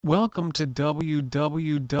Welcome to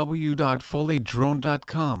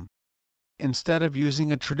www.fullydrone.com. Instead of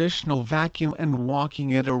using a traditional vacuum and walking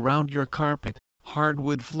it around your carpet,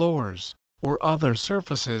 hardwood floors, or other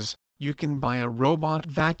surfaces, you can buy a robot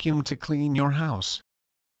vacuum to clean your house.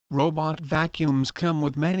 Robot vacuums come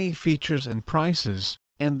with many features and prices,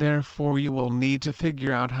 and therefore you will need to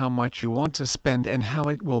figure out how much you want to spend and how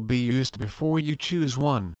it will be used before you choose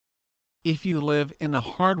one. If you live in a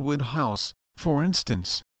hardwood house, for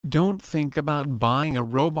instance, don't think about buying a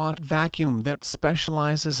robot vacuum that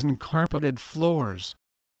specializes in carpeted floors.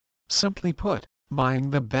 Simply put, buying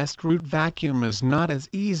the best root vacuum is not as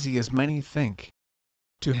easy as many think.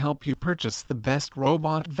 To help you purchase the best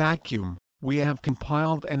robot vacuum, we have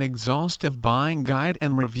compiled an exhaustive buying guide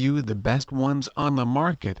and reviewed the best ones on the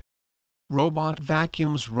market. Robot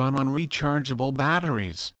vacuums run on rechargeable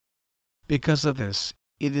batteries. Because of this,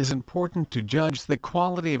 it is important to judge the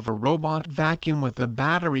quality of a robot vacuum with the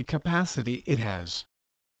battery capacity it has.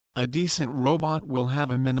 A decent robot will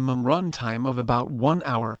have a minimum runtime of about 1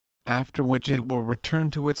 hour, after which it will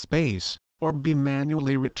return to its base, or be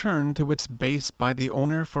manually returned to its base by the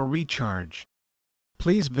owner for recharge.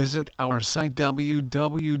 Please visit our site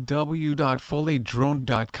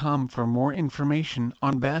www.fullydrone.com for more information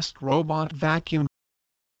on best robot vacuum